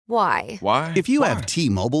Why? Why? If you have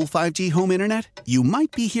T-Mobile 5G home internet, you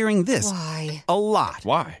might be hearing this Why? a lot.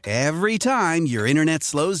 Why? Every time your internet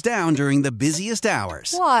slows down during the busiest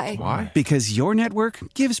hours. Why? Why? Because your network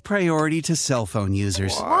gives priority to cell phone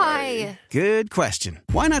users. Why? Good question.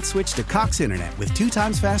 Why not switch to Cox Internet with 2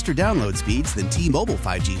 times faster download speeds than T-Mobile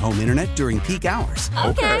 5G home internet during peak hours?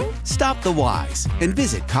 Okay. Stop the whys and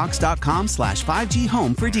visit cox.com/5G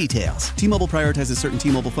home for details. T-Mobile prioritizes certain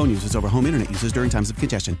T-Mobile phone users over home internet users during times of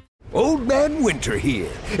congestion. Old Man Winter here.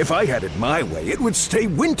 If I had it my way, it would stay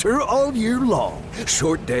winter all year long.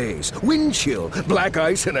 Short days, wind chill, black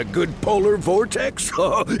ice, and a good polar vortex.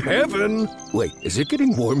 Oh, heaven. Wait, is it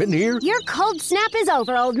getting warm in here? Your cold snap is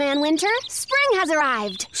over, Old Man Winter. Spring has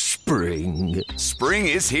arrived. Spring. Spring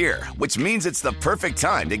is here, which means it's the perfect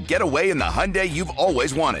time to get away in the Hyundai you've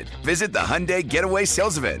always wanted. Visit the Hyundai Getaway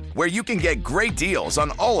Sales Event, where you can get great deals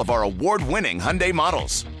on all of our award-winning Hyundai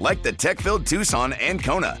models, like the tech-filled Tucson and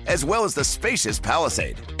Kona, as well as the spacious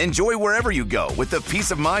Palisade. Enjoy wherever you go with the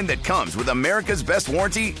peace of mind that comes with America's best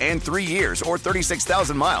warranty and 3 years or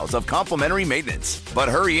 36,000 miles of complimentary maintenance. But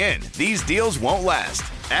hurry in, these deals won't last.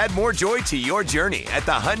 Add more joy to your journey at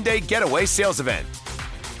the Hyundai Getaway Sales Event.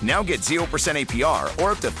 Now get 0% APR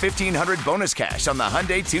or up to $1,500 bonus cash on the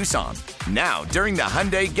Hyundai Tucson. Now, during the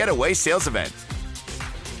Hyundai Getaway Sales Event.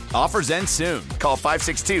 Offers end soon. Call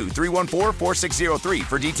 562-314-4603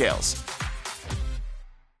 for details.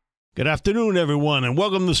 Good afternoon, everyone, and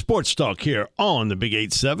welcome to Sports Talk here on the Big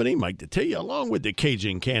 870. Mike Detillier, along with the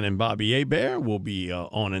Cajun Cannon Bobby Hebert, will be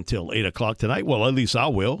on until 8 o'clock tonight. Well, at least I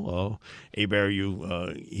will. Hebert,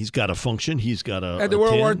 he's got a function. He's got a at the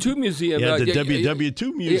World War II Museum. Yeah, the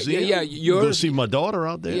WW2 Museum. Yeah, go see my daughter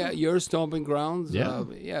out there. Yeah, your stomping grounds. Yeah,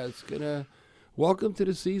 it's going to welcome to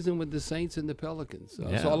the season with the Saints and the Pelicans.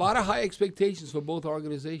 So a lot of high expectations for both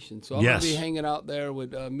organizations. So I'm going to be hanging out there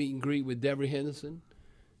with meet and greet with Devery Henderson.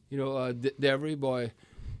 You know, Devery, boy.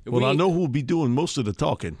 Well, I know who will be doing most of the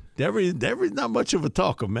talking. Devery's not much of a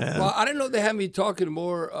talker, man. Well, I didn't know they had me talking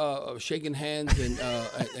more, shaking hands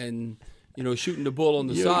and shooting the bull on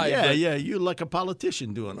the side. Yeah, you're like a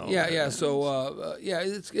politician doing all that. Yeah. So,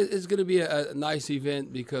 it's going to be a nice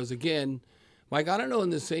event because, again, Mike, I don't know in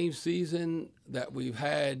the same season that we've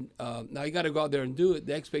had, now you got to go out there and do it,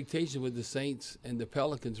 the expectation with the Saints and the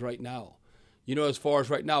Pelicans right now. You know, as far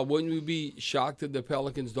as right now, wouldn't we be shocked if the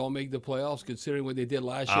Pelicans don't make the playoffs, considering what they did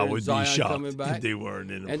last year? I would Zion be shocked coming back? if they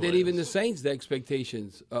weren't in the playoffs. And then even the Saints, the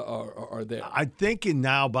expectations are there. I think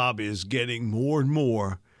now, Bobby, is getting more and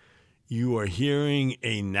more. You are hearing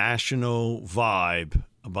a national vibe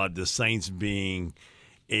about the Saints being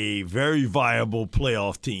a very viable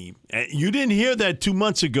playoff team. And you didn't hear that 2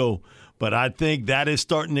 months ago, but I think that is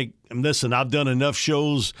starting to – listen, I've done enough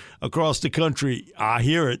shows across the country. I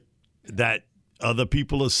hear it that – other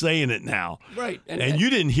people are saying it now. Right. And you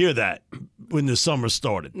didn't hear that when the summer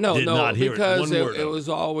started. No, not hear because it. It was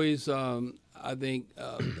always, I think,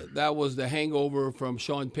 that was the hangover from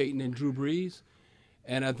Sean Payton and Drew Brees.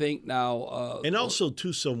 And I think now. And also,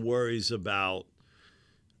 too, some worries about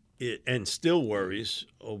it, and still worries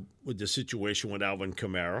with the situation with Alvin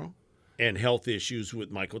Kamara and health issues with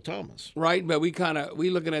Michael Thomas. Right, but we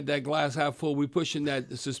looking at that glass half full. We pushing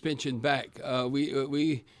that suspension back.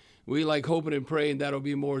 We like hoping and praying that'll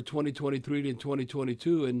be more 2023 than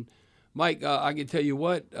 2022. And, Mike, I can tell you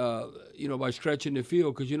what, by stretching the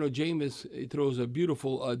field, because, Jameis, he throws a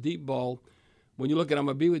beautiful deep ball. When you look at, I'm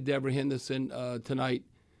going to be with Devery Henderson tonight.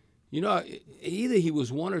 Either he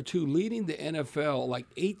was one or two leading the NFL, like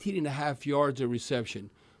 18 and a half yards of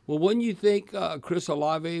reception. Well, wouldn't you think Chris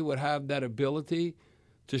Olave would have that ability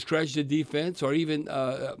to stretch the defense, or even,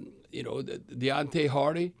 Deontay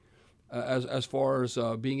Hardy? As far as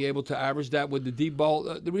being able to average that with the deep ball.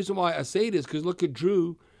 The reason why I say this, because look at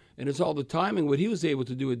Drew, and it's all the timing, what he was able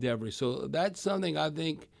to do with Devery. So that's something I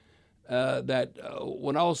think that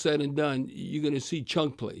when all said and done, you're going to see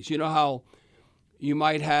chunk plays. You know how you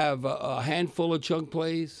might have a handful of chunk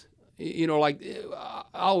plays? Like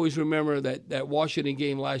I always remember that Washington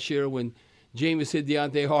game last year when Jameis hit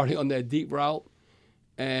Deontay Hardy on that deep route.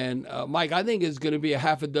 And, Mike, I think it's going to be a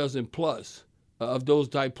half a dozen plus of those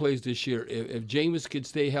type plays this year. If Jameis could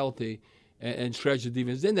stay healthy and stretch the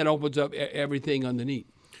defense, then that opens up everything underneath.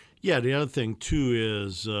 Yeah, the other thing, too,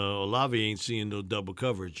 is Olave ain't seeing no double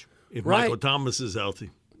coverage if Michael Thomas is healthy.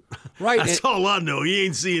 Right. That's all I know. He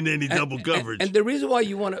ain't seeing any double coverage. And the reason why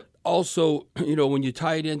you want to also, when you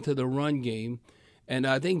tie it into the run game, and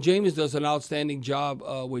I think Jameis does an outstanding job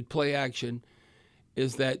with play action,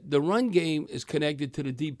 is that the run game is connected to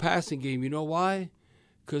the deep passing game. You know why?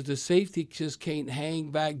 Because the safety just can't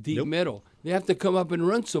hang back deep middle. They have to come up and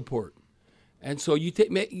run support. And so you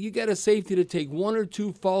get a safety to take one or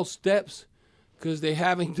two false steps because they're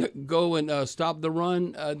having to go and stop the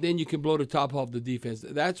run, then you can blow the top off the defense.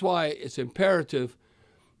 That's why it's imperative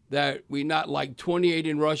that we not like 28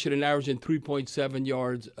 in rushing and averaging 3.7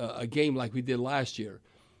 yards a game like we did last year.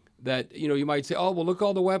 That, you might say, oh, well, look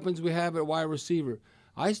all the weapons we have at wide receiver.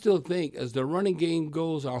 I still think as the running game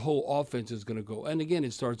goes, our whole offense is going to go. And, again,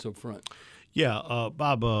 it starts up front. Yeah,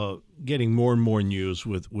 Bob, getting more and more news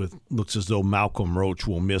with looks as though Malcolm Roach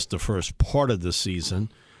will miss the first part of the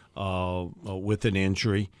season with an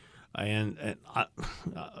injury. And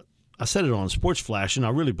I said it on Sports Flash, and I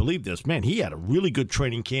really believe this. Man, he had a really good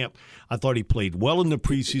training camp. I thought he played well in the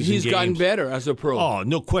preseason games. He's gotten better as a pro. Oh,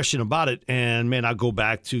 no question about it. And, man, I go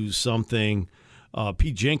back to something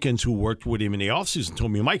Pete Jenkins, who worked with him in the offseason,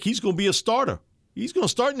 told me, Mike, he's going to be a starter. He's going to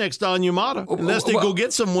start next to Onyemata unless they go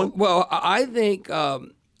get someone. Well, I think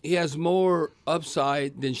he has more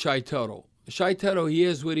upside than Shai Tuttle. Shai Tuttle, he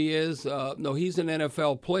is what he is. No, he's an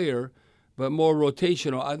NFL player, but more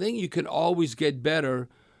rotational. I think you can always get better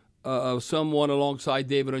of someone alongside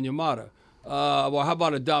David Onyemata. Well, how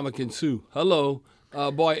about Ndamukong Suh? Hello.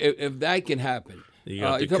 Boy, if that can happen. You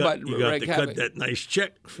got to cut that nice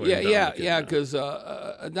check for Yeah, because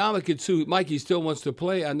Ndamukong Suh, Mikey still wants to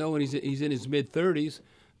play. I know when he's in his mid-30s.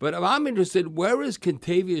 But I'm interested, where is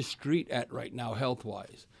Kentavious Street at right now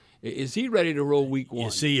health-wise? Is he ready to roll week one?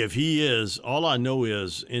 You see, if he is, all I know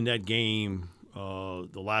is in that game the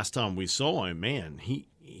last time we saw him, man,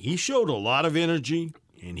 he showed a lot of energy,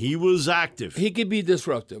 and he was active. He could be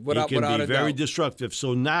disruptive, without a doubt. He can be very disruptive.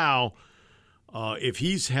 So now, if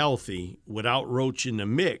he's healthy without Roach in the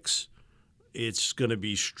mix, it's going to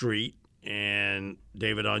be Street and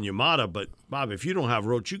David Onyemata. But, Bob, if you don't have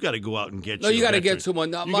Roach, you got to go out and get you got to get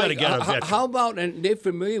someone. Now, you got to get a veteran. How about, and they're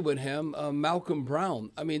familiar with him, Malcolm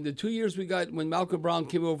Brown. I mean, the 2 years we got when Malcolm Brown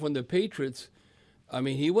came over from the Patriots, I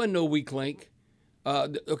mean, he wasn't no weak link.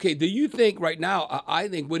 Okay, do you think right now, I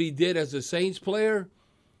think what he did as a Saints player,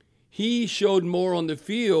 he showed more on the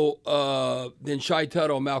field than Shai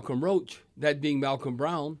Tuttle or Malcolm Roach, that being Malcolm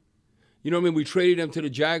Brown. You know what I mean? We traded him to the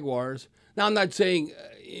Jaguars. Now, I'm not saying,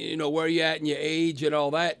 where you at in your age and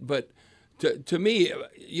all that, but to me,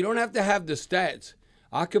 you don't have to have the stats.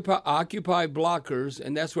 Occupy blockers,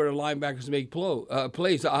 and that's where the linebackers make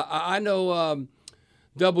plays. I know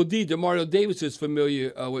Double D, DeMario Davis, is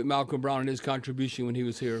familiar with Malcolm Brown and his contribution when he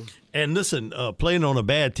was here. And listen, playing on a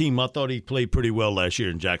bad team, I thought he played pretty well last year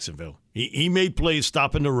in Jacksonville. He made plays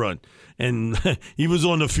stopping the run, and he was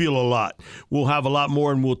on the field a lot. We'll have a lot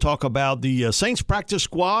more, and we'll talk about the Saints practice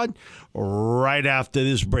squad right after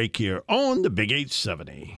this break here on the Big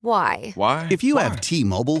 870. Why? If you have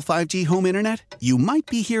T-Mobile 5G home internet, you might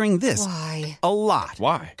be hearing this Why? a lot.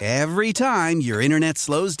 Why? Every time your internet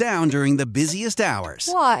slows down during the busiest hours.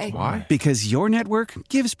 Why? Because your network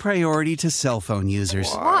gives priority to cell phone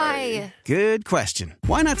users. Why? Good question.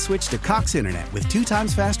 Why not switch to Cox Internet with 2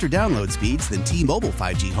 times faster download speeds than T-Mobile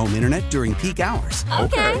 5G home internet during peak hours?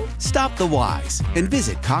 Okay. Stop the whys and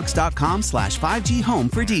visit cox.com/5G home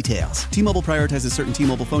for details. T-Mobile prioritizes certain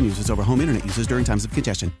T-Mobile phone users over home internet users during times of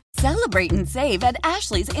congestion. Celebrate and save at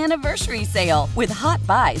Ashley's Anniversary Sale. With Hot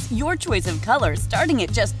Buys, your choice of colors starting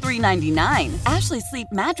at just $3.99. Ashley Sleep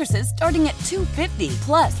mattresses starting at $2.50.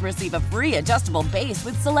 Plus, receive a free adjustable base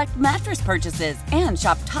with select mattress purchases. And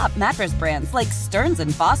shop top mattress brands like Stearns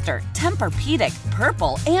 & Foster, Tempur-Pedic,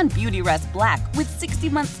 Purple, and Beautyrest Black with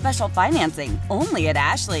 60-month special financing. Only at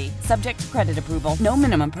Ashley. Subject to credit approval. No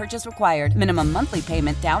minimum purchase required. Minimum monthly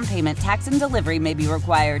payment, down payment, tax, and delivery may be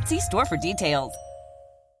required. See store for details.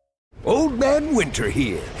 Old Man Winter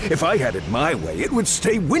here. If I had it my way, it would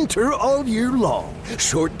stay winter all year long.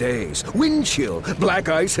 Short days, wind chill, black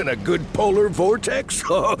ice, and a good polar vortex.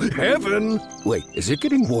 Oh, heaven. Wait, is it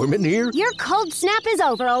getting warm in here? Your cold snap is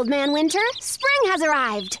over, Old Man Winter. Spring has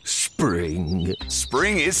arrived. Spring.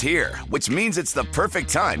 Spring is here, which means it's the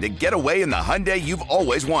perfect time to get away in the Hyundai you've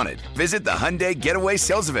always wanted. Visit the Hyundai Getaway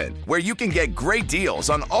Sales Event, where you can get great deals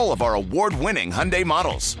on all of our award-winning Hyundai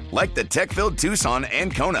models, like the tech-filled Tucson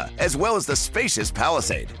and Kona, as well as the spacious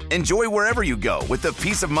Palisade. Enjoy wherever you go with the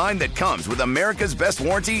peace of mind that comes with America's best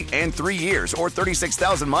warranty and 3 years or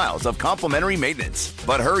 36,000 miles of complimentary maintenance.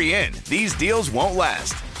 But hurry in, these deals won't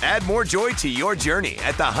last. Add more joy to your journey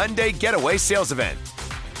at the Hyundai Getaway Sales Event.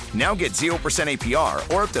 Now get 0%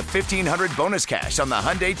 APR or up to $1,500 bonus cash on the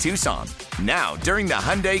Hyundai Tucson. Now, during the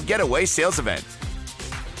Hyundai Getaway Sales Event.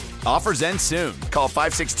 Offers end soon. Call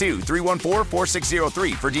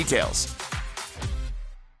 562-314-4603 for details.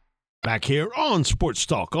 Back here on Sports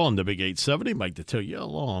Talk on the Big 870. Mike Detillier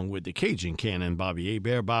along with the Cajun Cannon, Bobby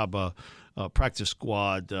Hebert. Bob, practice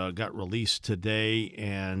squad got released today.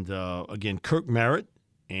 And, again, Kirk Merritt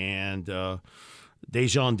and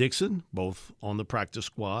Dejon Dixon, both on the practice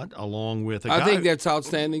squad, along with a guy. I think that's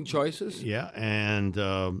outstanding choices. Yeah, and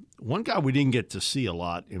one guy we didn't get to see a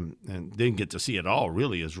lot and didn't get to see at all,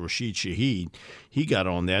 really, is Rashid Shaheed. He got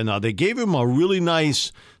on there. Now, they gave him a really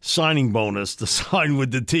nice signing bonus to sign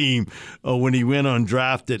with the team when he went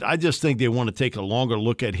undrafted. I just think they want to take a longer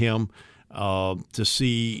look at him to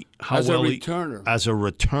see how as well a returner. as a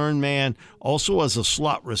return man, also as a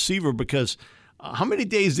slot receiver, because how many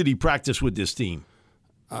days did he practice with this team?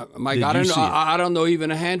 Mike, Did I don't you know. see it? I don't know even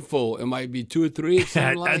a handful. It might be 2 or 3.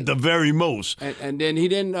 At the very most. And then he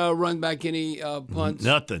didn't run back any punts.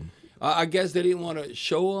 Nothing. I guess they didn't want to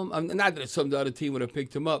show him. Not that some other team would have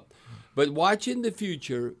picked him up, but watching the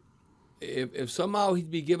future, if somehow he'd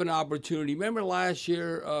be given an opportunity. Remember last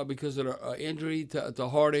year because of the injury to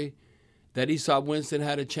Hardy, that Easop Winston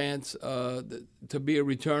had a chance to be a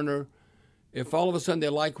returner. If all of a sudden they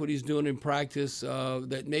like what he's doing in practice,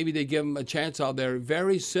 that maybe they give him a chance out there.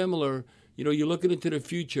 Very similar. You're looking into the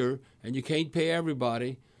future, and you can't pay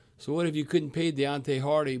everybody. So what if you couldn't pay Deontay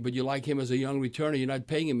Hardy, but you like him as a young returner? You're not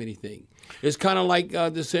paying him anything. It's kind of like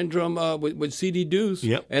the syndrome with C.D. Deuce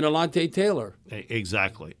and Alontae Taylor.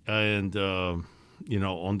 Exactly. And, on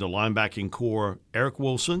the linebacking core, Eric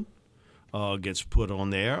Wilson gets put on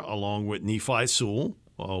there, along with Nephi Sewell,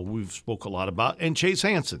 we've spoke a lot about, and Chase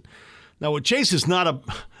Hansen. Now, with Chase, it's not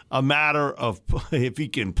a matter of if he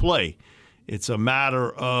can play. It's a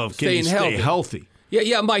matter of can he stay healthy.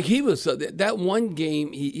 Yeah, Mike, he was that one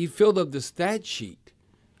game, he filled up the stat sheet.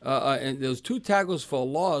 And there was 2 tackles for a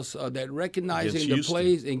loss that recognizing the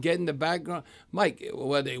plays and getting the background. Mike,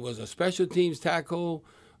 whether it was a special teams tackle,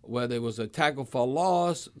 whether it was a tackle for a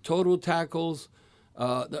loss, total tackles,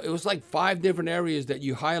 it was like 5 different areas that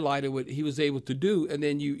you highlighted what he was able to do. And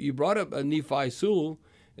then you brought up Nephi Sewell.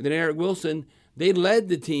 And then Eric Wilson, they led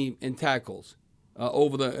the team in tackles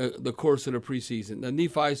over the course of the preseason. Now,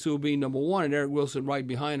 Nephi Sewell being number 1 and Eric Wilson right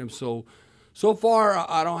behind him. So far,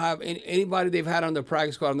 I don't have anybody they've had on the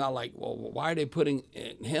practice squad. I'm not like, well, why are they putting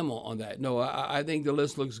him on that? No, I think the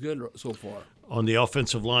list looks good so far. On the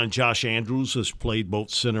offensive line, Josh Andrews has played both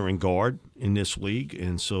center and guard in this league,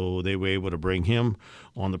 and so they were able to bring him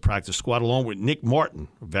on the practice squad, along with Nick Martin,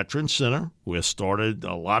 a veteran center who has started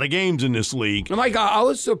a lot of games in this league. Now, Mike, I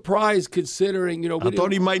was surprised considering, I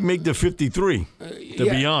thought he might make the 53, to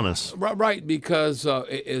be honest. Right, because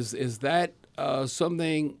is that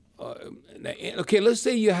something okay, let's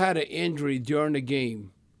say you had an injury during the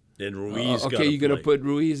game. Then Ruiz okay, you're going to put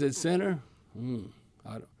Ruiz at center?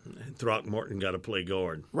 Throckmorton got to play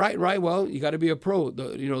guard. Right. Well, you got to be a pro.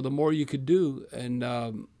 The more you could do, and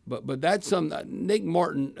but that's some. Nick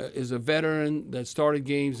Martin is a veteran that started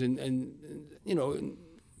games and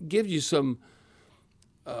gives you some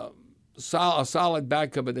a solid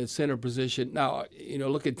backup at that center position. Now,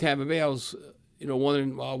 look at Tampa Bay. I was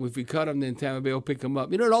wondering, well, if we cut him, then Tampa Bay will pick him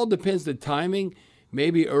up. It all depends the timing.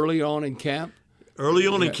 Maybe early on in camp. Early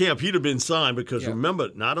on in camp, he'd have been signed because, remember,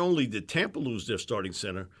 not only did Tampa lose their starting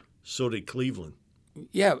center, so did Cleveland.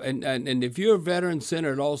 Yeah, and if you're a veteran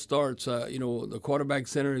center, it all starts, the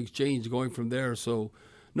quarterback-center exchange going from there. So,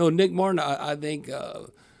 no, Nick Martin, I think,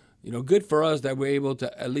 good for us that we're able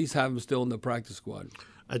to at least have him still in the practice squad.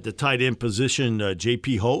 At the tight end position,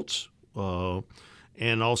 J.P. Holtz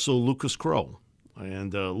and also Lucas Crow.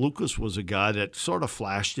 And Lucas was a guy that sort of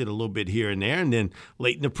flashed it a little bit here and there. And then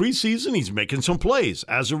late in the preseason, he's making some plays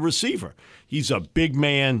as a receiver. He's a big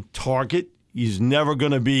man target. He's never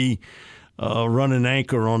going to be running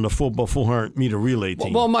anchor on the football 400-meter relay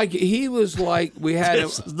team. Well, Mike, he was like we had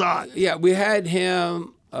him. Not. Yeah, we had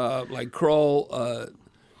him like Kroll.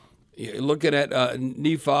 Looking at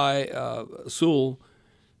Nephi Sewell.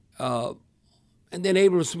 And then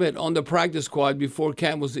Abram Smith on the practice squad before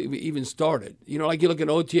camp was even started. Like you look at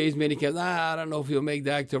OTAs, minicamp, I don't know if he'll make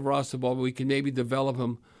the active roster ball, but we can maybe develop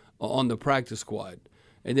him on the practice squad.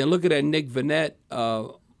 And then looking at Nick Vanette,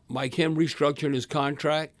 Mike, him restructuring his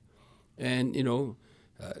contract. And,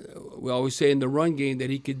 we always say in the run game that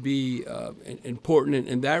he could be important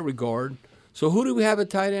in that regard. So who do we have at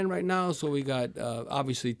tight end right now? So we got,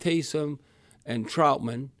 obviously, Taysom and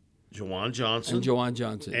Troutman. Juwan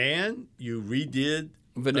Johnson. And you redid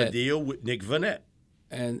a deal with Nick Vanette.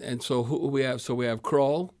 And so who we have? So we have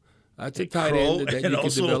Kroll. That's a tight end that and you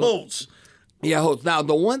also can develop. Holtz. Yeah, Holtz. Now,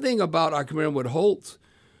 the one thing about I can remember with Holtz,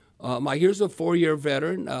 here's a 4-year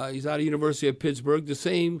veteran. He's out of University of Pittsburgh, the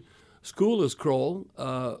same school as Kroll.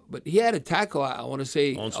 But he had a tackle, I want to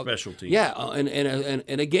say. On special teams. Yeah,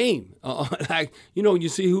 in a game. You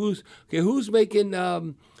see who's making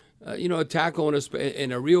a tackle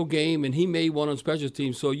in a real game, and he made one on special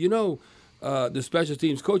teams. So, the special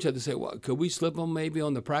teams coach had to say, well, could we slip him maybe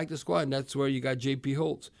on the practice squad? And that's where you got J.P.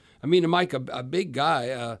 Holtz. I mean, Mike, a big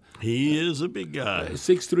guy. He is a big guy.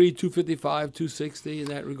 6'3", 255, 260 in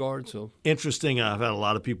that regard. So interesting. I've had a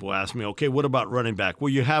lot of people ask me, okay, what about running back? Well,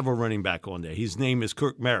 you have a running back on there. His name is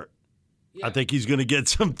Kirk Merritt. Yeah. I think he's going to get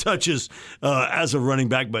some touches as a running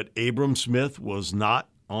back, but Abram Smith was not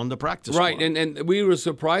on the practice squad. Right, and we were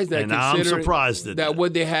surprised that, and I'm surprised at that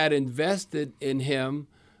what they had invested in him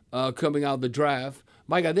coming out of the draft.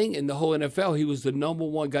 Mike, I think in the whole NFL, he was the number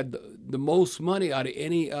one, got the most money out of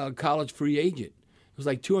any college free agent. It was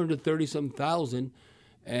like $230-some thousand,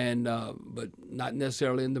 and but not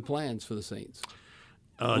necessarily in the plans for the Saints.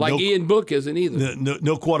 Ian Book isn't either.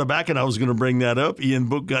 No quarterback, and I was going to bring that up. Ian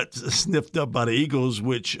Book got sniffed up by the Eagles,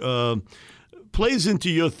 which plays into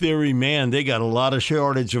your theory, man. They got a lot of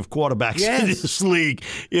shortage of quarterbacks in this league.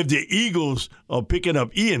 If the Eagles are picking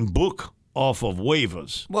up Ian Book off of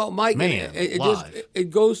waivers. Well, Mike, it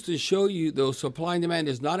goes to show you, though, supply and demand.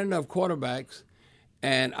 There's not enough quarterbacks,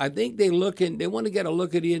 and I think they want to get a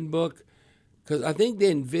look at Ian Book because I think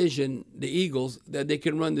they envision the Eagles that they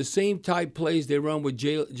can run the same type plays they run with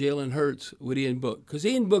Jalen Hurts with Ian Book because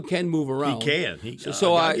Ian Book can move around. He can.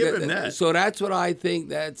 I give him that. So that's what I think.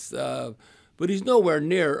 But he's nowhere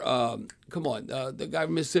near. The guy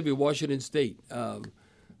from Mississippi, Washington State,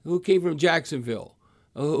 who came from Jacksonville.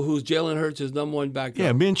 Who's Jalen Hurts' number one backup?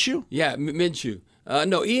 Yeah, Minshew. Yeah, Minshew.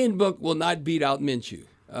 No, Ian Book will not beat out Minshew.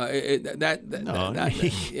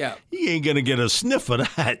 He ain't gonna get a sniff of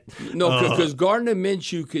that. No, because Gardner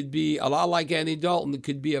Minshew could be a lot like Andy Dalton. It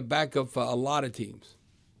could be a backup for a lot of teams.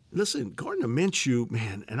 Listen, Gardner Minshew,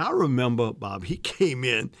 man, and I remember, Bob, he came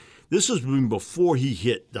in. This was before he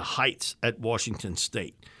hit the heights at Washington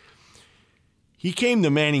State. He came to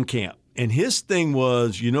Manning camp, and his thing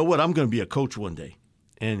was, you know what, I'm going to be a coach one day.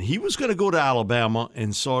 And he was going to go to Alabama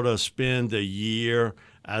and sort of spend a year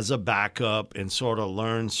as a backup and sort of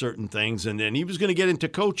learn certain things. And then he was going to get into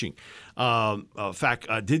coaching. In fact,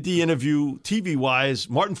 I did the interview TV-wise.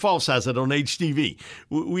 Martin False has it on HTV.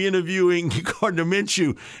 We interviewing Gardner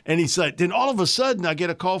Minshew. And he said, then all of a sudden I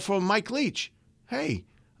get a call from Mike Leach. Hey,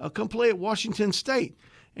 come play at Washington State.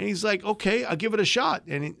 And he's like, okay, I'll give it a shot.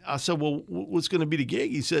 And I said, well, what's going to be the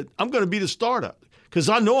gig? He said, I'm going to be the starter because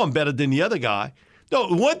I know I'm better than the other guy. No,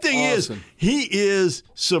 one thing is, he is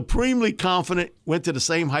supremely confident, went to the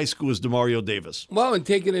same high school as DeMario Davis. Well, and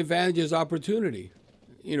taking advantage of his opportunity.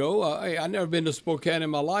 I've never been to Spokane in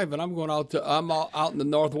my life, and I'm out in the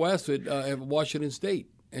Northwest at Washington State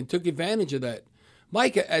and took advantage of that.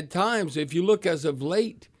 Mike, at times, if you look as of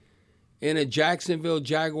late in a Jacksonville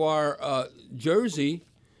Jaguar jersey,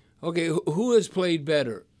 okay, who has played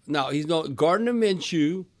better? Now, he's not Gardner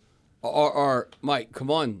Minshew or Mike, come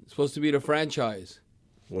on, it's supposed to be the franchise.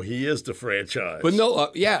 Well, he is the franchise. But no,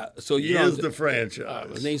 So he is the franchise.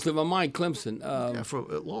 His name's slipped my mind. Clemson. From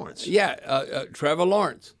Lawrence. Yeah, Trevor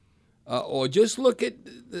Lawrence. Or just look at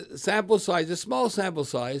the sample size, a small sample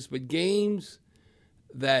size, but games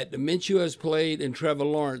that Minshew has played and Trevor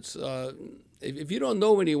Lawrence. If you don't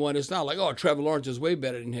know anyone, it's not like, oh, Trevor Lawrence is way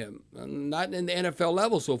better than him. Not in the NFL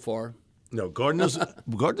level so far. No, Gardner's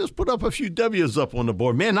put up a few W's up on the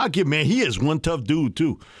board. Man, he is one tough dude,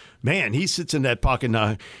 too. Man, he sits in that pocket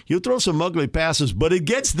now. He'll throw some ugly passes, but it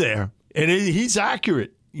gets there, and he's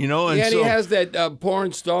accurate, And he has that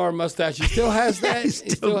porn star mustache. He still has that? He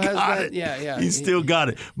still has that. Yeah. He's still got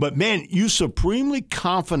it. But, man, you're supremely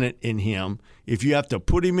confident in him. If you have to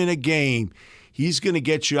put him in a game, he's going to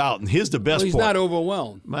get you out. And here's the best part. He's not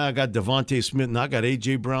overwhelmed. Man, I got Devontae Smith, and I got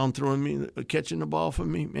A.J. Brown catching the ball for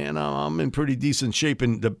me. Man, I'm in pretty decent shape,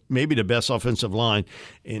 and maybe the best offensive line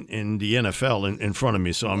in the NFL in front of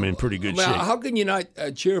me, so I'm in pretty good shape. How can you not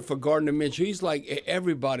cheer for Gardner Minshew? He's like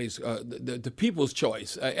everybody's, the people's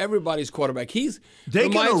choice, everybody's quarterback. They're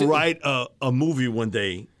going to write a movie one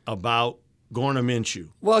day about Gardner Minshew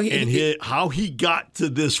how he got to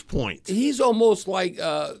this point. He's almost like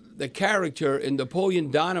the character in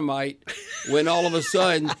Napoleon Dynamite when all of a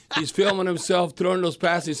sudden he's filming himself throwing those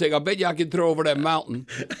passes, saying, I bet you I can throw over that mountain,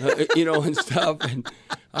 and stuff. And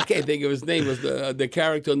I can't think of his name. It was the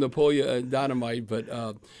character in Napoleon Dynamite,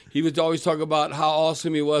 but he was always talking about how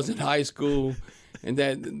awesome he was in high school. And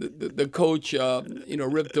then the coach,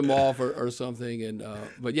 ripped him off or something. And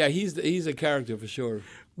but yeah, he's a character for sure.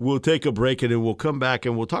 We'll take a break and then we'll come back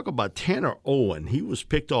and we'll talk about Tanner Owen. He was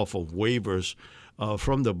picked off of waivers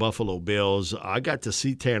from the Buffalo Bills. I got to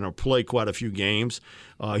see Tanner play quite a few games.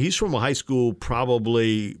 He's from a high school,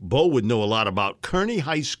 probably Bo would know a lot about, Kearney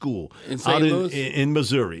High School in St. Louis? In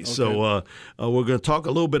Missouri. Okay. So we're going to talk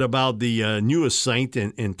a little bit about the newest Saint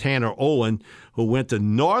in Tanner Owen, who went to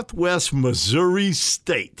Northwest Missouri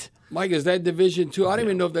State. Mike, is that Division II? I don't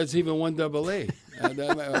even know if that's even 1AA.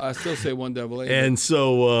 I still say 1AA. And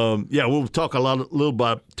so, we'll talk a little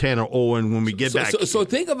about Tanner Owen when we get back. So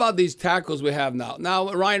think about these tackles we have now.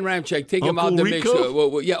 Now, Ryan Ramczyk, take him out the mix.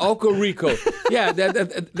 Rico? Uncle Rico. Yeah,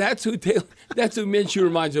 that's who Minshew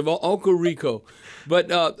reminds of, Uncle Rico. But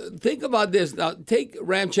think about this. Now, take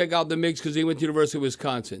Ramczyk out the mix because he went to University of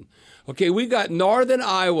Wisconsin. Okay, we got Northern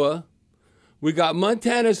Iowa, we got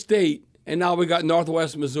Montana State, and now we got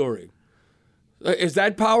Northwest Missouri. Is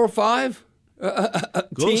that Power 5?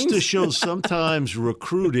 Goes to show sometimes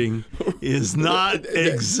recruiting is not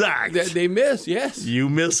exact. They miss, yes. You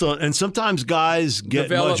miss, and sometimes guys get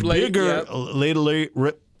Develop much bigger yep. little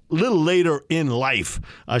later in life,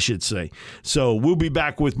 I should say. So we'll be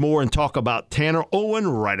back with more and talk about Tanner Owen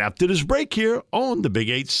right after this break here on the Big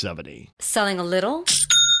 870. Selling a little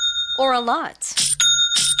or a lot?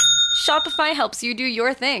 Shopify helps you do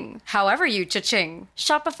your thing, however you cha-ching.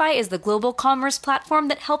 Shopify is the global commerce platform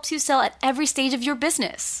that helps you sell at every stage of your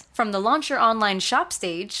business. From the launch your online shop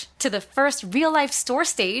stage, to the first real-life store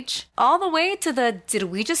stage, all the way to the did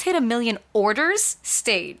we just hit 1 million orders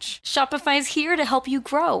stage. Shopify's here to help you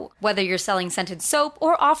grow. Whether you're selling scented soap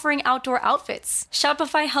or offering outdoor outfits,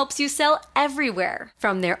 Shopify helps you sell everywhere.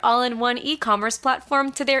 From their all-in-one e-commerce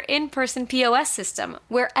platform to their in-person POS system,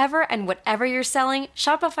 wherever and whatever you're selling,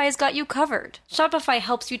 Shopify's got you covered. Shopify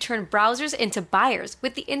helps you turn browsers into buyers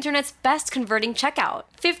with the internet's best converting checkout.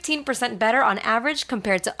 15% better on average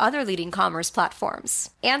compared to other leading commerce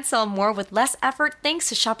platforms. And sell more with less effort thanks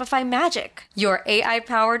to Shopify Magic, your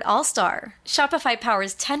AI-powered all-star. Shopify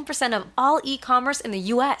powers 10% of all e-commerce in the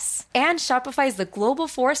U.S. And Shopify is the global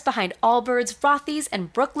force behind Allbirds, Rothy's,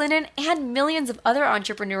 and Brooklinen, and millions of other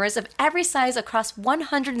entrepreneurs of every size across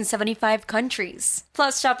 175 countries.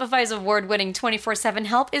 Plus, Shopify's award-winning 24/7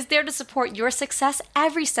 help is there to support your success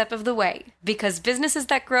every step of the way. Because businesses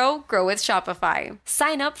that grow with Shopify.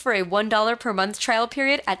 Sign up for a $1 per month trial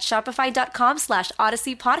period at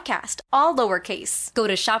shopify.com/Odyssey Podcast, all lowercase. Go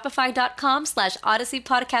to shopify.com/Odyssey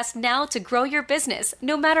Podcast now to grow your business,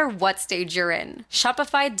 no matter what stage you're in.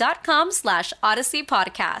 Shopify.com/Odyssey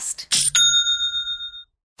Podcast.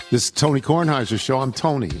 This is Tony Kornheiser's show. I'm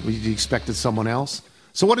Tony. You expected someone else?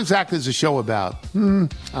 So what exactly is the show about?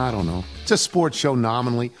 I don't know. It's a sports show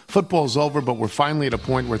nominally. Football's over, but we're finally at a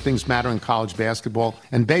point where things matter in college basketball,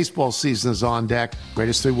 and baseball season is on deck.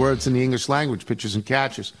 Greatest 3 words in the English language, pitchers and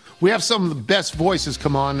catchers. We have some of the best voices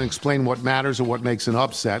come on and explain what matters or what makes an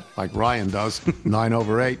upset, like Ryan does,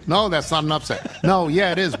 9/8. No, that's not an upset. No,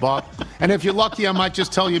 yeah, it is, Bob. And if you're lucky, I might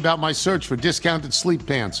just tell you about my search for discounted sleep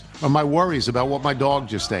pants or my worries about what my dog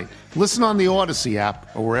just ate. Listen on the Odyssey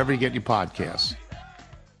app or wherever you get your podcasts.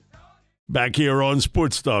 Back here on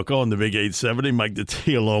Sports Talk on the Big 870, Mike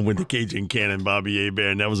Detti along with the Cajun Cannon, Bobby Hebert.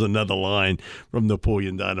 And that was another line from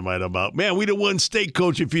Napoleon Dynamite about, man, we'd have won state,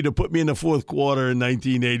 coach, if you'd have put me in the fourth quarter in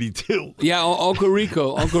 1982. Yeah, Uncle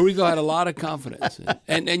Rico. Uncle Rico had a lot of confidence.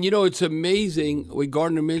 And you know, it's amazing with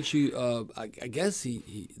Gardner Minshew. I guess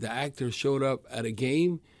the actor showed up at a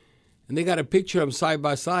game, and they got a picture of them side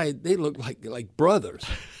by side. They look like brothers.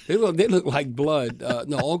 They look like blood.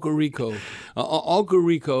 No, Uncle Rico. Uncle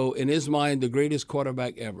Rico, in his mind, the greatest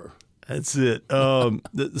quarterback ever. That's it.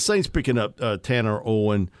 The Saints picking up Tanner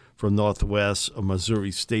Owen from Northwest of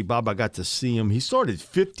Missouri State. Bob, I got to see him. He started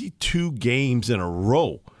 52 games in a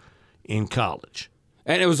row in college.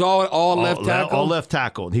 And it was all left tackle? All left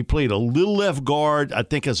tackle. And he played a little left guard, I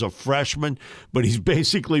think, as a freshman, but he's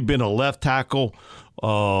basically been a left tackle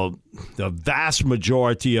the vast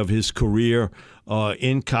majority of his career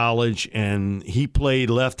in college, and he played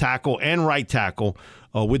left tackle and right tackle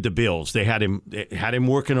with the Bills. They had him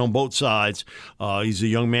working on both sides. He's a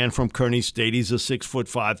young man from Kearney State. He's a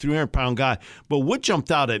 6'5", 300-pound guy. But what jumped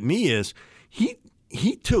out at me is he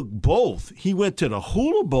took both. He went to the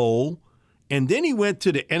Hula Bowl, and then he went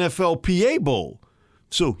to the NFLPA Bowl.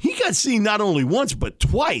 So he got seen not only once, but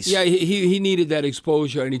twice. Yeah, he needed that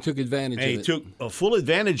exposure, and he took advantage of it. He took a full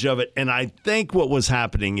advantage of it, and I think what was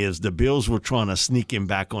happening is the Bills were trying to sneak him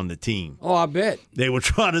back on the team. Oh, I bet. They were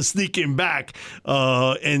trying to sneak him back,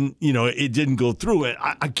 and, it didn't go through.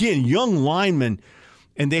 Again, young lineman,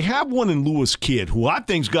 and they have one in Lewis Kidd, who I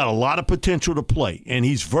think's got a lot of potential to play, and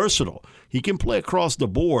he's versatile. He can play across the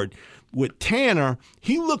board. With Tanner,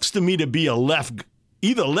 he looks to me to be a left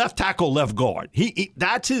either left tackle, left guard.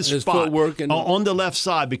 That's his spot footwork on the left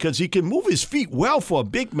side because he can move his feet well for a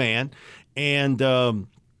big man, and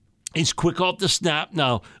he's quick off the snap.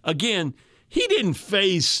 Now, again, he didn't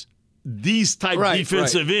face these type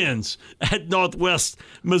defensive ends at Northwest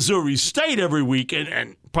Missouri State every week,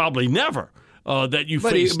 and probably never. That you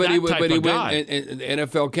face that type of guy. But he went in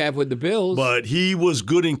NFL camp with the Bills. But he was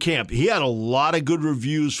good in camp. He had a lot of good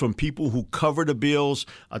reviews from people who cover the Bills.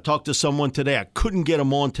 I talked to someone today. I couldn't get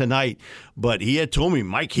him on tonight, but he had told me,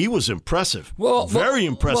 Mike, he was impressive. Very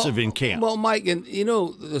impressive in camp. Well, Mike, and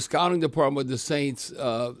the scouting department with the Saints,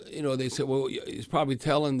 they said, well, he's probably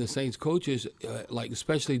telling the Saints coaches, like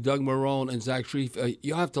especially Doug Marrone and Zach Strief,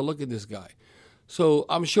 you have to look at this guy. So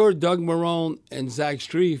I'm sure Doug Marrone and Zach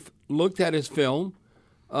Strief looked at his film,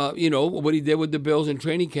 what he did with the Bills in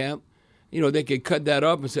training camp. They could cut that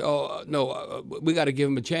up and say, oh, no, we got to give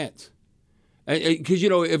him a chance. Because,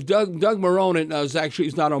 if Doug Marrone and Zach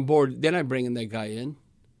Strief's not on board, they're not bringing that guy in.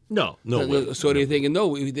 No way. So they're thinking,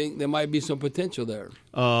 we think there might be some potential there.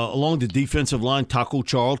 Along the defensive line, Taco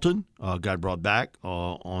Charlton got brought back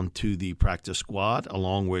onto the practice squad,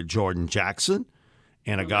 along with Jordan Jackson.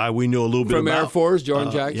 And a guy we know a little bit from about. Air Force,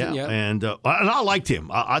 Jordan Jackson, yeah. And I liked him.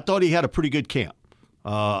 I thought he had a pretty good camp.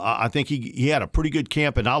 I think he had a pretty good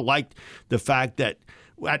camp, and I liked the fact that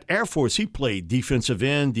at Air Force he played defensive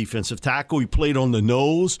end, defensive tackle. He played on the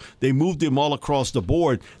nose. They moved him all across the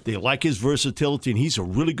board. They like his versatility, and he's a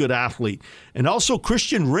really good athlete. And also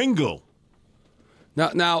Christian Ringo.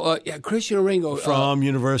 Now, Christian Ringo from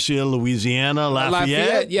University of Louisiana,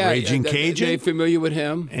 Lafayette, Raging Cajun. They're familiar with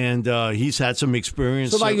him, and he's had some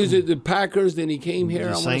experience. So, like, he was at the Packers, then he came here.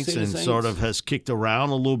 The Saints, sort of has kicked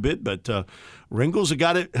around a little bit, but Ringo's a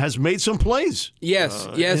guy that has made some plays. Yes,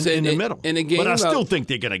 in the middle. In a game, but I still think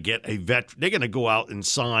they're going to get a vet. They're going to go out and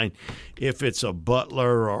sign, if it's a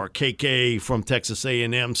Butler or a KK from Texas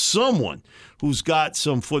A&M, someone who's got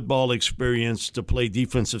some football experience to play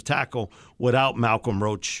defensive tackle without Malcolm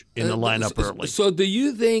Roach in the lineup early. So do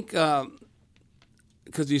you think,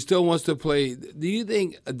 because he still wants to play, do you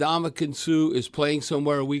think Ndamukong Suh is playing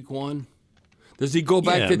somewhere week one? Does he go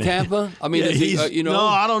back to Tampa? I mean, No,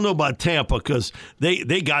 I don't know about Tampa because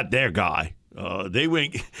they got their guy. They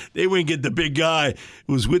went get the big guy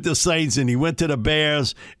who was with the Saints, and he went to the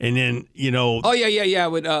Bears, and then Oh yeah,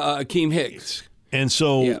 with Akeem Hicks. And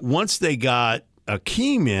so once they got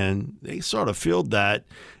Akeem in, they sort of filled that,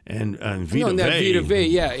 and Vita Vea.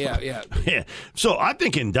 Yeah. So I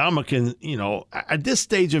think Ndamukong, at this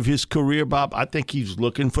stage of his career, Bob, I think he's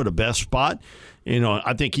looking for the best spot.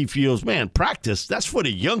 I think he feels, man, practice, that's for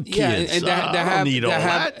the young kids. And I don't need all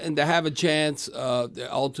that. And to have a chance,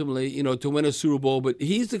 ultimately, to win a Super Bowl. But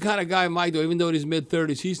he's the kind of guy, Mike, though, even though in his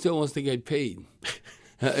mid-30s, he still wants to get paid.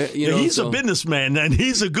 He's a businessman, and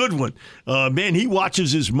he's a good one. Man, he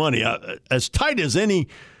watches his money as tight as any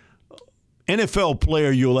NFL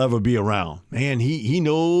player you'll ever be around. Man, he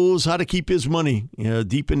knows how to keep his money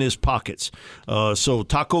deep in his pockets. So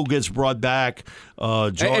Taco gets brought back,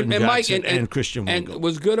 Jordan Jackson, and Christian Ringo. And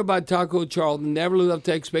what's good about Taco Charlton, never lived up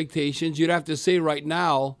to expectations. You'd have to say right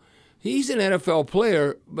now, he's an NFL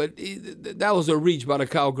player, but that was a reach by the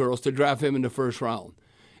Cowgirls to draft him in the first round.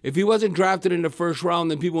 If he wasn't drafted in the first round,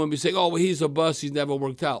 then people would be saying, oh, well, he's a bust. He's never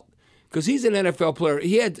worked out. Because he's an NFL player.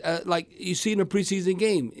 He had, you see in a preseason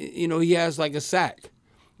game, he has like a sack.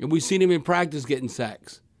 And we've seen him in practice getting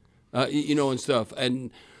sacks, and stuff. And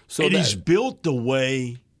so he's built the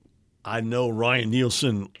way I know Ryan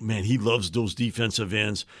Nielsen, man, he loves those defensive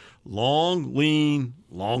ends. Long, lean,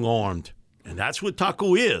 long-armed. And that's what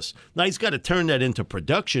Taco is. Now, he's got to turn that into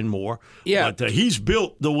production more. Yeah. But he's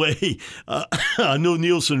built the way I know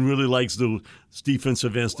Nielsen really likes those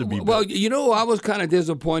defensive ends to be built. Well, I was kind of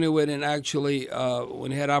disappointed with it, actually, when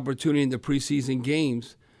he had opportunity in the preseason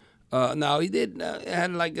games. Now, he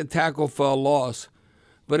had like a tackle for a loss.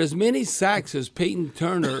 But as many sacks as Peyton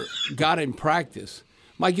Turner got in practice.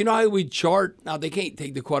 Mike, you know how we chart? Now, they can't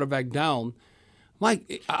take the quarterback down. Mike,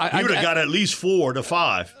 he would have got at least 4 to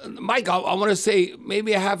 5. Mike, I want to say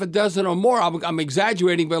maybe a half a dozen or more. I'm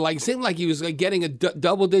exaggerating, but it seemed like he was getting a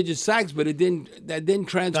double-digit sacks, but that didn't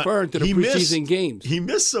transfer into the preseason games. He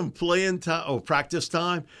missed some playing time or practice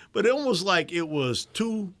time, but it almost like it was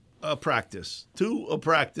 2 a practice,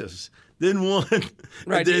 then 1.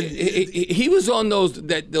 Right. He was on those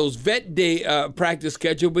vet day practice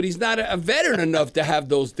schedule, but he's not a veteran enough to have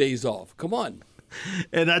those days off. Come on.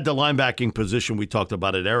 And at the linebacking position, we talked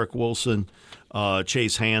about it. Eric Wilson,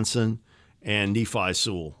 Chase Hansen, and Nephi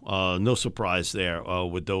Sewell. No surprise there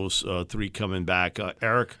with those three coming back.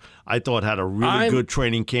 Eric, I thought, had a really good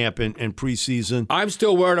training camp in preseason. I'm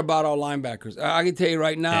still worried about our linebackers. I can tell you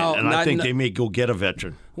right now. And I think they may go get a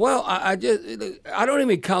veteran. Well, I don't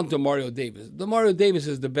even count Demario Davis. Demario Davis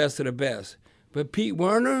is the best of the best. But Pete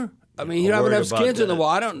Werner, I mean, he don't have enough skins in the wall.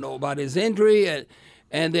 I don't know about his injury.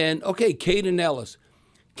 And then, okay, Caden Ellis.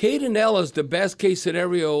 Caden Ellis, the best case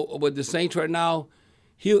scenario with the Saints right now,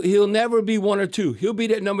 he'll never be 1 or 2. He'll be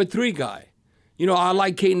that number 3 guy. You know, I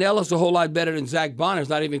like Caden Ellis a whole lot better than Zach Bonner. It's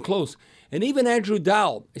not even close. And even Andrew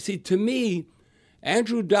Dowell. See, to me,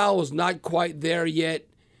 Andrew Dowell is not quite there yet.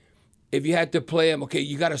 If you had to play him, okay,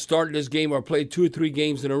 you got to start this game or play 2 or 3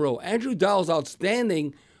 games in a row. Andrew Dowell's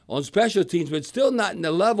outstanding on special teams, but still not in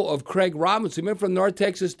the level of Craig Robinson. Remember from North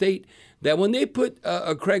Texas State that when they put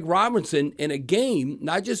Craig Robinson in a game,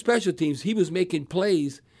 not just special teams, he was making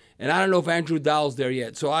plays. And I don't know if Andrew Dowell's there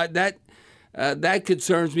yet. So that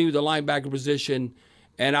concerns me with the linebacker position.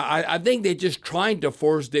 And I think they're just trying to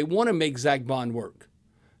force. They want to make Zach Bond work.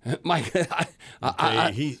 Mike,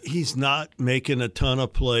 he's not making a ton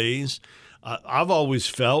of plays. I've always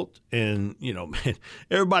felt, and, you know, man,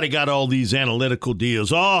 everybody got all these analytical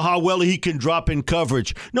deals. Oh, how well he can drop in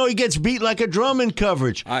coverage. No, he gets beat like a drum in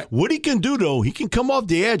coverage. What he can do, though, he can come off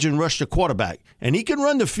the edge and rush the quarterback, and he can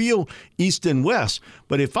run the field east and west.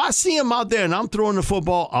 But if I see him out there and I'm throwing the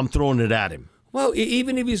football, I'm throwing it at him. Well,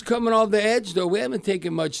 even if he's coming off the edge, though, we haven't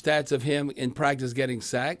taken much stats of him in practice getting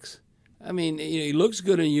sacks. I mean, he looks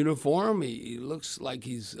good in uniform. He looks like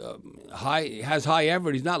he's has high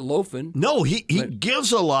effort. He's not loafing. No, he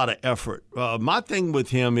gives a lot of effort. My thing with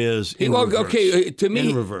him is reverse. Okay, to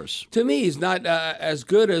me, in reverse. To me, he's not as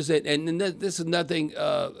good as it. And this is nothing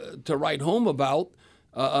to write home about.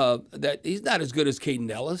 That he's not as good as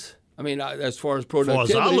Caden Ellis. I mean, as far as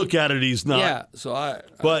productivity. As I look at it, he's not. Yeah, so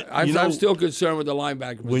I'm still concerned with the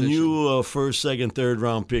linebacker position. When you first, second, third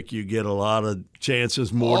round pick, you get a lot of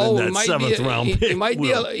chances more than that seventh round pick. He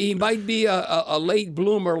might be a late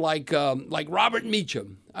bloomer like Robert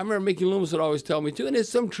Meacham. I remember Mickey Loomis would always tell me too, and there's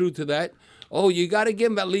some truth to that. Oh, you got to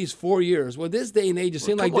give him at least 4 years. Well, this day and age, it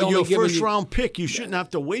seems like they're only your first round pick. You shouldn't have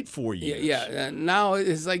to wait 4 years. Yeah. Now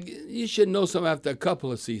it's like you should know something after a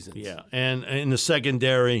couple of seasons. Yeah, and in the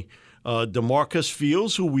secondary. DeMarcus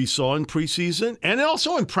Fields, who we saw in preseason, and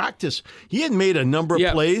also in practice, he had made a number of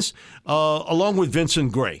plays along with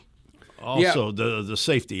Vincent Gray. Also, the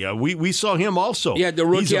safety. We saw him also. Yeah, the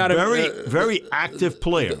rookie He's a very active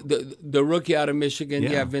player. The rookie out of Michigan,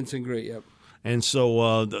 Vincent Gray, yep. And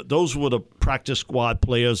so those were the practice squad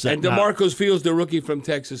players. And DeMarcus Fields, the rookie from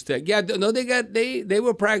Texas Tech. Yeah, no, they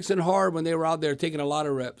were practicing hard when they were out there taking a lot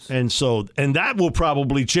of reps. And that will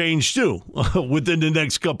probably change too within the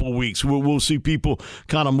next couple of weeks. We'll see people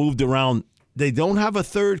kind of moved around. They don't have a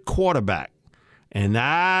third quarterback, and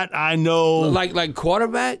that I know, like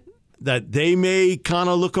quarterback. That they may kind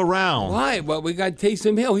of look around. Why? Well, we got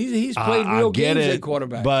Taysom Hill. He's played real games at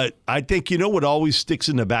quarterback. But I think, you know what always sticks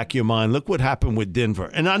in the back of your mind? Look what happened with Denver.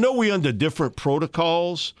 And I know we're under different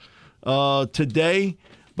protocols today,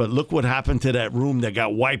 but look what happened to that room that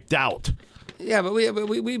got wiped out. Yeah, but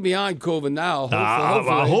we beyond COVID now.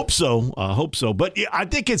 Hopefully. I hope so. But I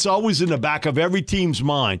think it's always in the back of every team's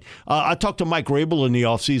mind. I talked to Mike Rabel in the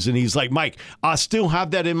offseason. He's like, Mike, I still have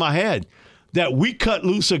that in my head. That we cut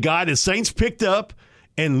loose a guy the Saints picked up,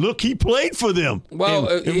 and look, he played for them. Well,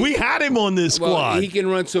 and we had him on this squad. Well, he can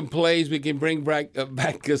run some plays. We can bring back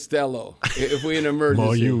Costello if we're in emergency.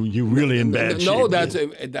 Well, you really in bad shape. No, that's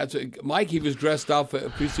Mike. He was dressed out for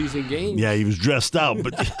preseason games. Yeah, he was dressed out,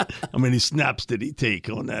 but how many snaps did he take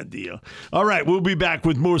on that deal? All right, we'll be back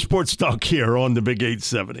with more Sports Talk here on the Big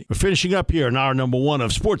 870. We're finishing up here in hour number 1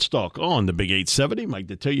 of Sports Talk on the Big 870. Mike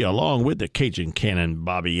Detillier along with the Cajun Cannon,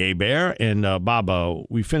 Bobby Hebert. And, Bob,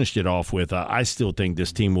 we finished it off with, I still think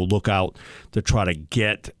this team will look out to try to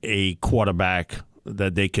get a quarterback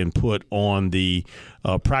that they can put on the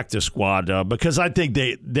practice squad because I think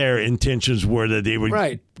their intentions were that they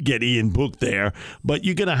would get Ian Book there. But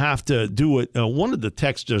you're going to have to do it. One of the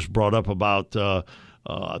texters brought up about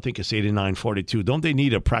I think it's 89-42. Don't they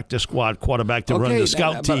need a practice squad quarterback to run the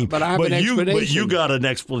scout team? But I have an explanation. But you got an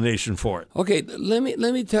explanation for it. Okay, let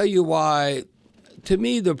me tell you why. To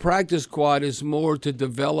me, the practice squad is more to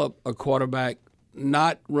develop a quarterback,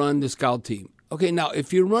 not run the scout team. Okay, now,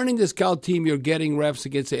 if you're running the scout team, you're getting reps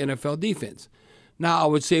against the NFL defense. Now, I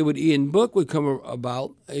would say what Ian Book would come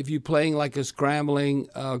about if you're playing like a scrambling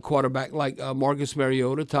quarterback, like Marcus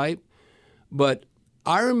Mariota type. But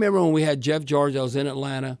I remember when we had Jeff George, I was in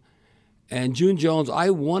Atlanta, and June Jones,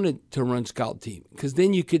 I wanted to run scout team because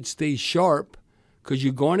then you could stay sharp because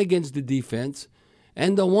you're going against the defense.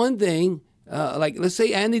 And the one thing like let's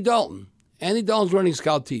say Andy Dalton. Andy Dalton's running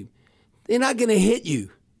scout team. They're not going to hit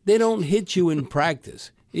you. They don't hit you in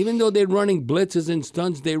practice. Even though they're running blitzes and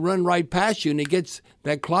stunts, they run right past you, and it gets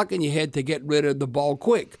that clock in your head to get rid of the ball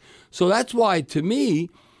quick. So that's why, to me,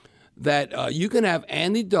 that you can have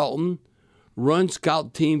Andy Dalton run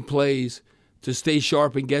scout team plays to stay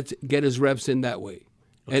sharp and get his reps in that way.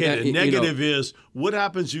 Okay, and, the negative is, what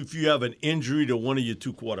happens if you have an injury to one of your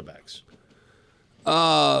two quarterbacks?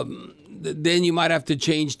 Then you might have to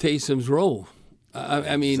change Taysom's role.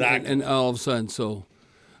 I mean, exactly. and all of a sudden, so.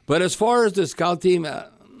 But as far as the scout team,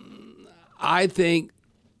 I think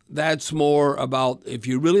that's more about if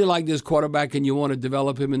you really like this quarterback and you want to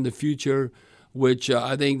develop him in the future, which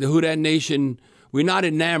I think the Who Dat Nation, we're not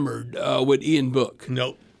enamored with Ian Book.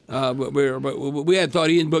 Nope. But we had thought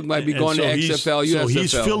Ian Book might be going to XFL, USFL. So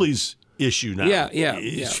he's Philly's issue now. Yeah.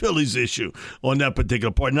 It's Philly's issue on that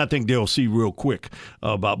particular part, and I think they'll see real quick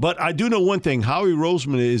about. But I do know one thing: Howie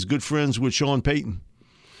Roseman is good friends with Sean Payton,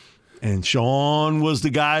 and Sean was the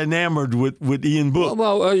guy enamored with Ian Book.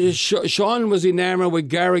 Well, Sean was enamored with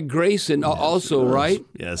Garrett Grayson also, right?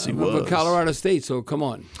 Yes, he was. For Colorado State. So come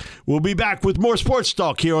on. We'll be back with more sports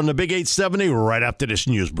talk here on the Big 870 right after this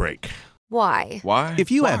news break. Why? Why? If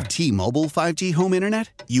you have T-Mobile 5G home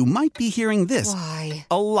internet, you might be hearing this Why?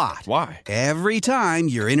 a lot. Why? Every time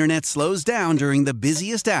your internet slows down during the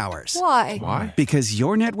busiest hours. Why? Why? Because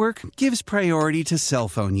your network gives priority to cell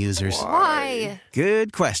phone users. Why?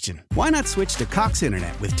 Good question. Why not switch to Cox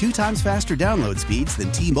Internet with 2 times faster download speeds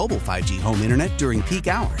than T-Mobile 5G home internet during peak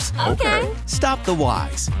hours? Okay. Stop the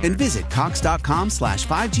whys and visit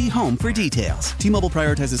cox.com/5G home for details. T-Mobile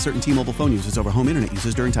prioritizes certain T-Mobile phone users over home internet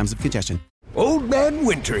users during times of congestion. Old Man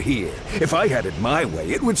Winter here. If I had it my way,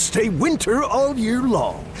 it would stay winter all year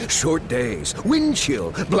long. Short days, wind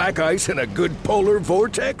chill, black ice, and a good polar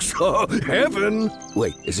vortex. Oh, heaven.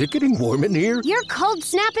 Wait, is it getting warm in here? Your cold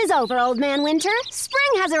snap is over, Old Man Winter.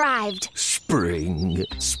 Spring has arrived. Spring.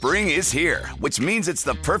 Spring is here, which means it's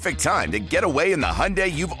the perfect time to get away in the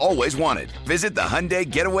Hyundai you've always wanted. Visit the Hyundai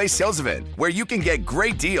Getaway Sales Event, where you can get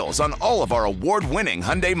great deals on all of our award-winning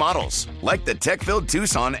Hyundai models, like the tech-filled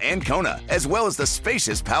Tucson and Kona, as well as the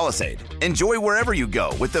spacious Palisade. Enjoy wherever you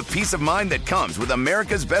go with the peace of mind that comes with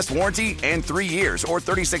America's best warranty and 3 years or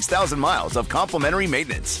 36,000 miles of complimentary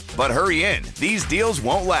maintenance. But hurry in, these deals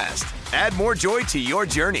won't last. Add more joy to your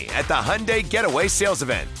journey at the Hyundai Getaway Sales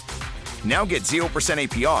Event. Now get 0%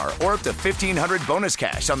 APR or up to $1,500 bonus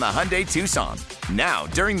cash on the Hyundai Tucson. Now,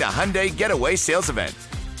 during the Hyundai Getaway Sales Event.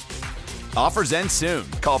 Offers end soon.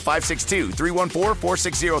 Call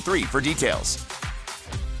 562-314-4603 for details.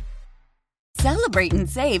 Celebrate and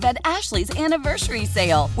save at Ashley's Anniversary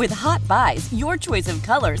Sale. With Hot Buys, your choice of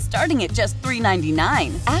colors starting at just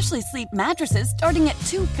 $3.99. Ashley Sleep mattresses starting at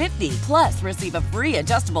 $2.50. Plus, receive a free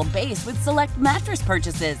adjustable base with select mattress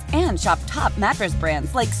purchases. And shop top mattress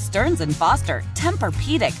brands like Stearns & Foster,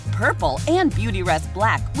 Tempur-Pedic, Purple, and Beautyrest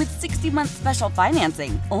Black with 60-month special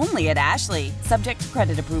financing. Only at Ashley. Subject to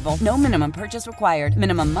credit approval. No minimum purchase required.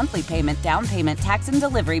 Minimum monthly payment, down payment, tax, and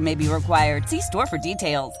delivery may be required. See store for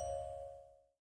details.